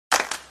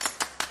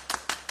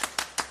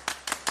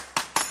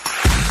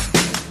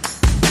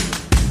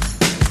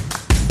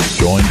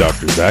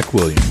Dr. Zach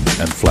Williams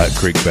and Flat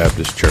Creek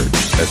Baptist Church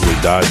as we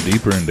dive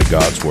deeper into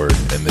God's Word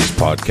in this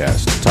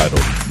podcast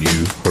titled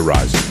New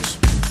Horizons.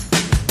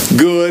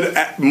 Good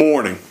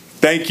morning.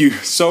 Thank you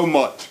so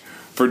much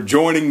for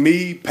joining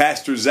me,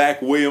 Pastor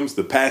Zach Williams,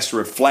 the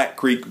pastor of Flat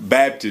Creek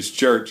Baptist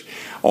Church,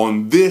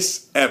 on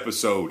this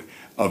episode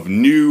of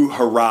New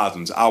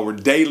Horizons, our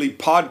daily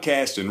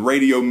podcast and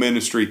radio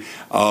ministry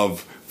of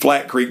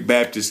Flat Creek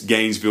Baptist,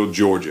 Gainesville,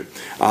 Georgia.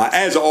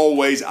 As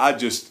always, I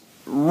just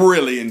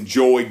really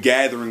enjoy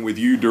gathering with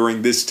you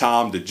during this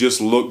time to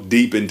just look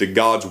deep into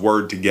God's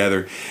Word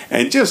together,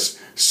 and just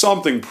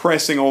something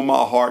pressing on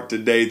my heart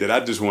today that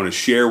I just want to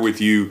share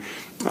with you.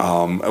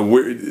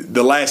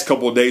 The last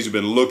couple of days we've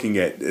been looking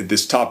at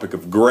this topic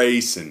of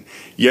grace, and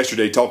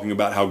yesterday talking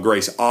about how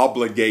grace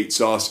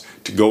obligates us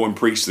to go and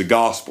preach the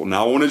gospel.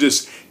 Now I want to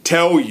just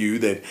tell you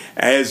that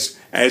as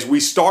we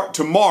start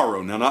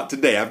tomorrow, now not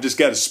today, I've just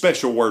got a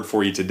special word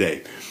for you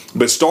today,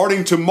 but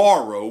starting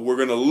tomorrow we're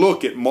going to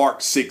look at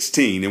Mark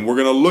 16, and we're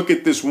going to look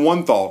at this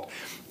one thought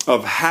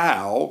of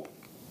how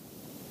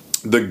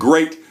the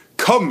Great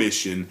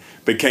Commission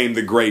became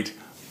the Great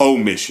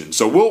Omission.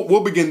 So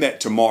we'll begin that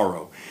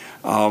tomorrow.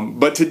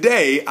 But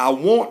today I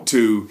want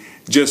to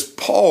just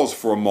pause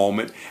for a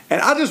moment,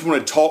 and I just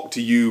want to talk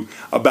to you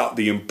about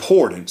the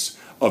importance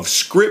of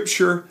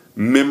Scripture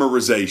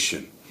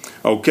memorization.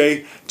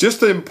 Okay?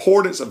 Just the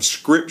importance of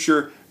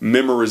Scripture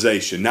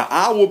memorization. Now,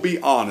 I will be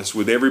honest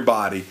with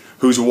everybody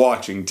who's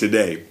watching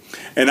today,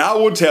 and I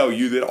will tell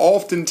you that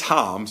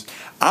oftentimes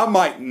I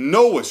might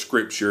know a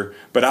Scripture,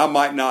 but I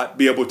might not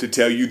be able to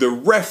tell you the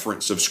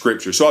reference of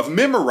Scripture. So I've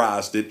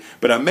memorized it,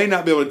 but I may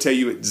not be able to tell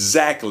you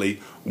exactly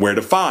where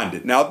to find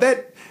it. Now,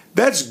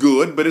 that's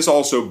good, but it's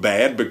also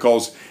bad,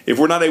 because if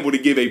we're not able to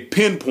give a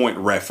pinpoint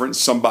reference,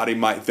 somebody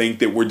might think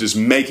that we're just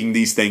making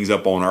these things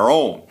up on our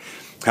own.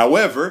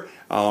 However,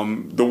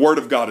 the Word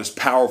of God is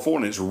powerful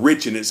and it's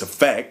rich in its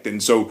effect,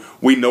 and so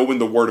we know when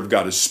the Word of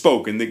God is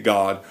spoken that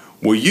God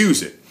will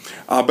use it.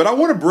 But I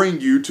want to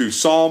bring you to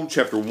Psalm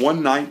chapter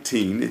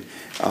 119.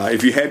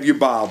 If you have your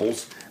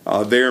Bibles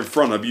there in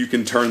front of you, you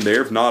can turn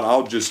there. If not,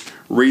 I'll just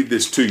read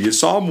this to you.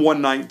 Psalm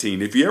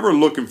 119. If you're ever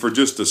looking for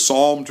just a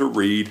psalm to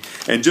read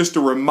and just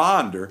a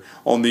reminder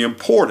on the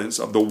importance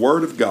of the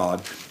Word of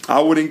God,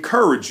 I would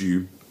encourage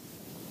you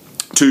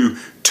to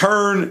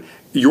turn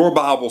your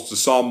Bibles to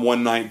Psalm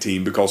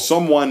 119, because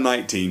Psalm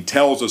 119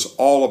 tells us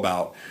all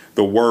about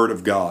the Word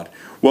of God.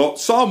 Well,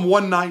 Psalm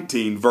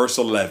 119 verse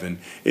 11,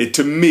 it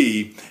to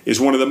me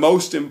is one of the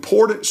most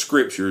important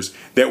scriptures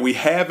that we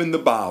have in the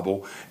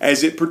Bible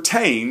as it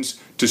pertains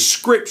to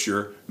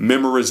Scripture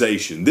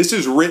memorization. This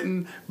is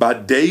written by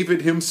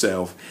David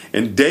himself,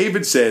 and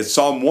David says,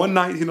 Psalm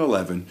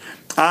 119:11,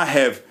 I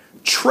have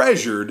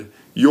treasured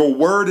your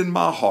word in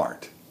my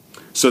heart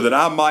so that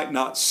I might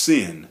not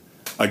sin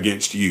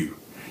against you.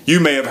 You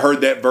may have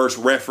heard that verse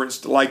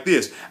referenced like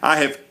this: I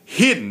have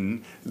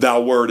hidden thy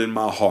word in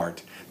my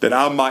heart that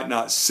I might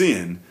not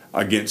sin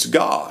against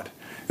God.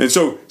 And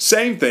so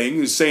same thing,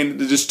 is saying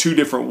it just two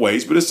different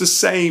ways, but it's the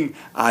same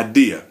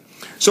idea.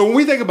 So when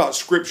we think about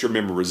Scripture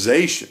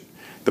memorization,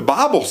 the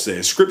Bible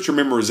says Scripture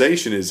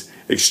memorization is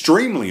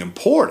extremely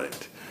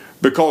important,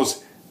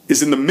 because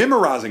it's in the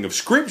memorizing of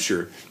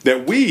Scripture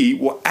that we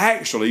will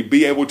actually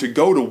be able to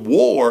go to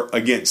war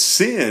against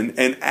sin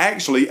and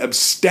actually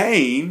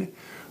abstain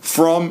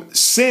from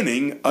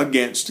sinning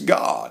against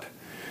God.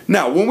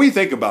 Now, when we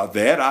think about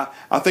that,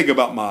 I think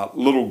about my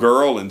little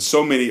girl and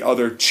so many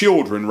other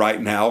children right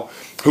now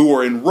who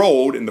are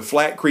enrolled in the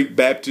Flat Creek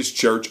Baptist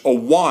Church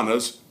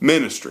Awana's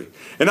ministry.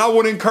 And I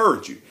would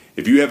encourage you,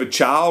 if you have a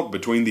child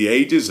between the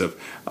ages of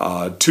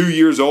 2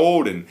 years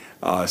old and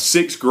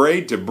 6th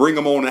grade, to bring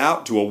them on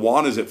out to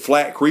Awana's at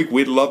Flat Creek.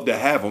 We'd love to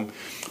have them.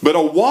 But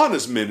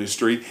Awana's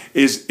ministry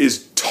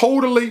is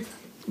totally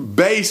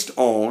based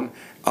on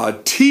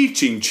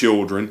teaching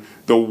children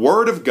the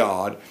Word of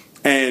God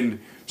and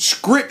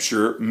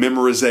Scripture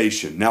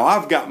memorization. Now,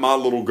 I've got my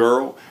little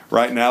girl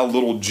right now,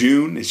 little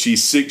June.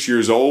 She's 6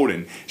 years old,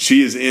 and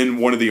she is in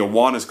one of the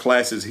Awana's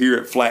classes here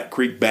at Flat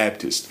Creek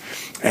Baptist.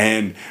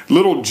 And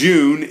little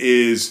June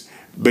is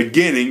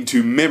beginning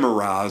to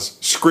memorize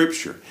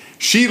Scripture.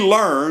 She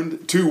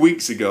learned 2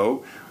 weeks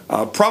ago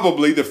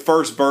probably the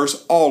first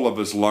verse all of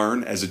us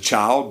learned as a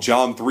child,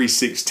 John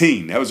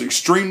 3:16. That was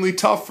extremely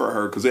tough for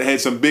her because it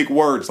had some big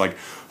words like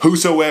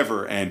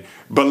whosoever and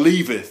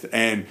believeth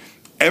and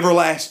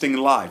everlasting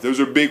life. Those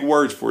are big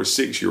words for a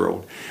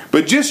 6-year-old.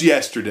 But just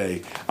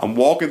yesterday, I'm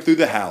walking through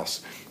the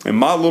house and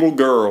my little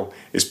girl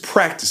is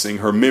practicing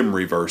her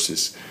memory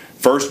verses.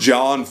 1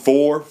 John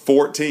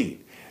 4:14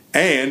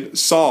 and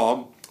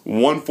Psalm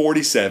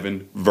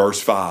 147 verse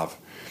 5.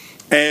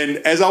 And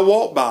as I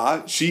walked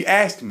by, she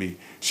asked me,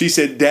 she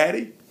said,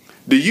 "Daddy,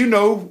 do you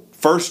know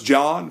 1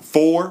 John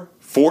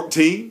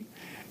 4:14?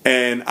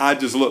 And I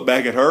just looked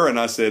back at her and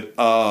I said,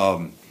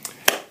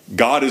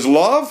 God is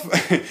love,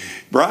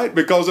 right?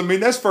 Because, I mean,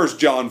 that's 1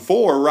 John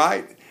 4,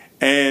 right?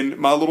 And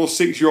my little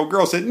 6-year-old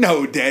girl said,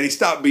 "No, Daddy,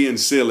 stop being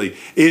silly.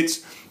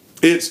 It's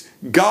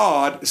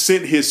God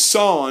sent his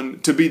son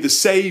to be the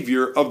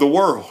Savior of the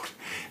world."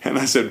 And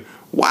I said,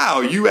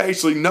 wow, you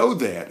actually know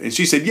that. And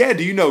she said, yeah,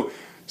 do you know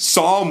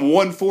Psalm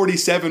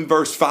 147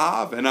 verse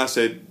 5? And I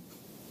said,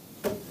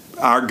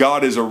 our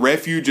God is a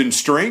refuge and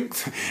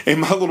strength.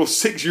 And my little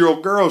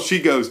 6-year-old girl,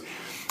 she goes,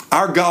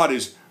 our God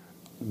is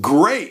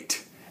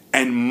great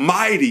and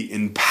mighty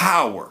in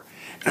power.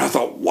 And I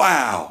thought,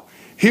 wow,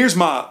 here's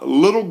my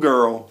little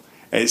girl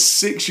at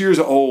 6 years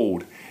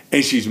old,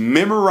 and she's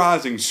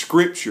memorizing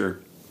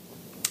scripture,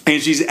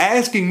 and she's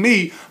asking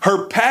me,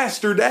 her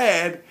pastor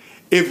dad,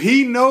 if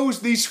he knows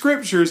these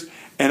scriptures,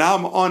 and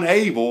I'm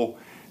unable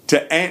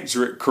to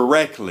answer it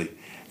correctly.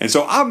 And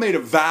so I made a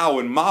vow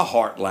in my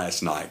heart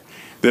last night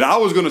that I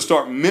was going to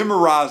start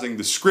memorizing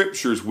the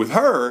scriptures with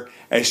her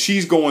as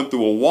she's going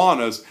through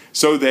Awanas,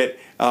 so that,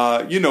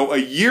 a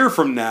year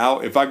from now,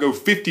 if I go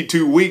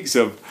 52 weeks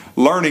of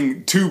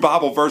learning 2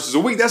 Bible verses a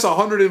week, that's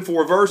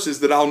 104 verses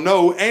that I'll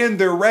know and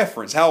their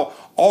reference. How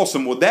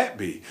awesome would that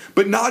be?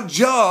 But not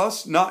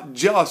just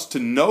to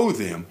know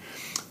them,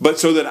 but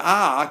so that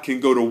I can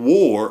go to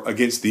war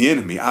against the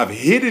enemy. I've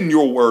hidden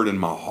your word in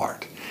my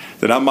heart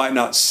that I might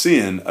not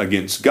sin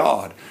against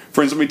God.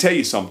 Friends, let me tell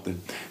you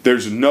something.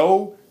 There's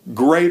no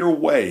greater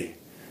way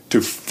to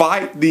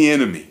fight the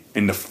enemy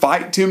and to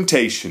fight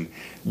temptation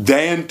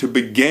than to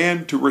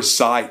begin to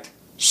recite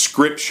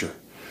Scripture.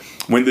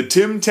 When the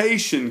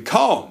temptation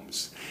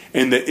comes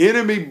and the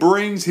enemy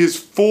brings his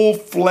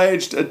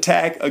full-fledged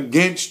attack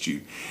against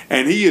you,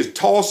 and he is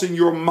tossing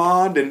your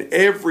mind in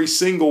every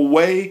single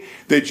way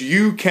that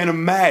you can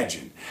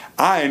imagine,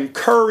 I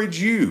encourage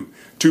you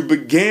to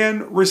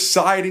begin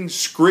reciting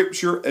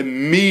Scripture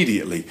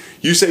immediately.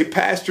 You say,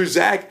 Pastor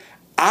Zach,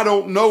 I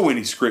don't know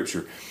any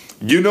Scripture.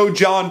 You know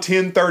John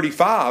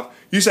 10:35.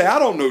 You say, I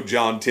don't know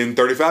John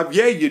 10:35.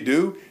 Yeah, you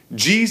do.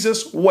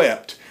 Jesus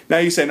wept. Now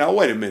you say, now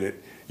wait a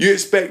minute. You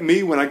expect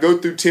me when I go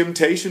through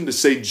temptation to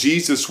say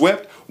Jesus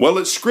wept? Well,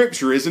 it's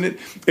Scripture, isn't it?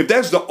 If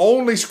that's the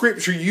only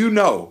Scripture you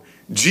know,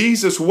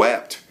 Jesus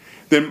wept,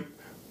 then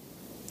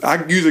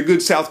I use a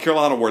good South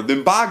Carolina word.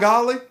 Then by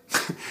golly,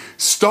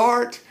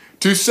 start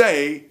to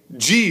say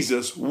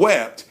Jesus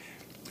wept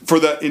for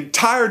the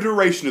entire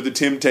duration of the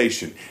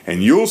temptation,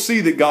 and you'll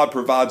see that God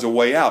provides a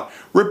way out.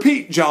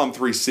 Repeat John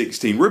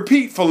 3:16.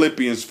 Repeat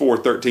Philippians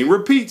 4:13.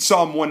 Repeat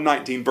Psalm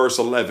 119 verse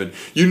 11.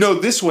 You know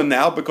this one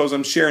now because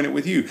I'm sharing it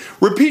with you.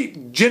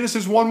 Repeat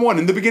Genesis 1:1.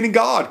 In the beginning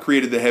God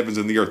created the heavens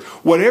and the earth.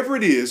 Whatever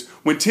it is,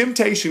 when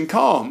temptation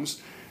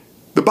comes,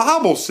 the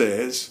Bible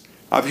says,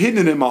 I've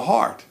hidden it in my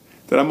heart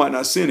that I might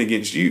not sin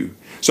against you.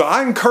 So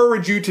I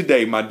encourage you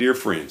today, my dear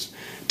friends,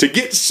 to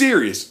get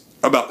serious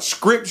about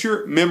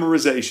Scripture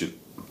memorization.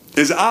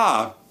 As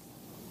I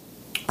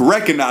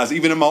recognize,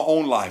 even in my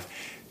own life,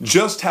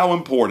 just how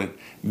important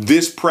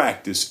this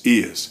practice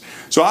is.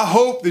 So I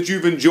hope that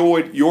you've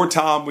enjoyed your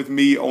time with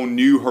me on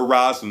New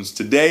Horizons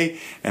today,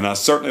 and I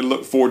certainly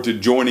look forward to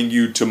joining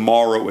you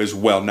tomorrow as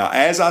well. Now,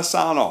 as I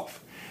sign off,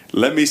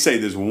 let me say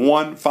this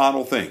one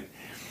final thing.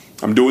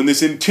 I'm doing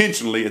this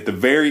intentionally at the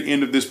very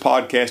end of this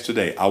podcast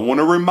today. I want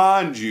to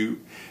remind you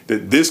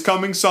that this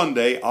coming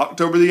Sunday,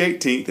 October the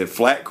 18th, at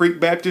Flat Creek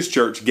Baptist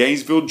Church,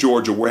 Gainesville,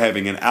 Georgia, we're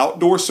having an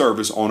outdoor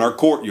service on our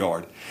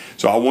courtyard.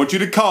 So I want you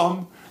to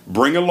come,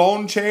 bring a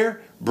lawn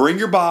chair, bring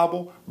your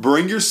Bible,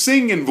 bring your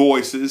singing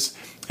voices,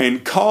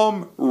 and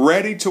come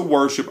ready to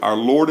worship our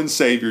Lord and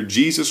Savior,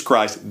 Jesus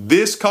Christ,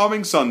 this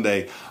coming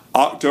Sunday,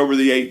 October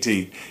the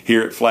 18th,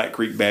 here at Flat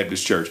Creek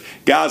Baptist Church.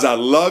 Guys, I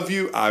love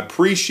you. I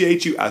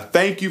appreciate you. I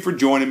thank you for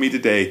joining me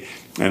today,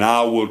 and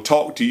I will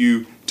talk to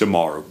you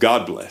tomorrow.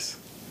 God bless.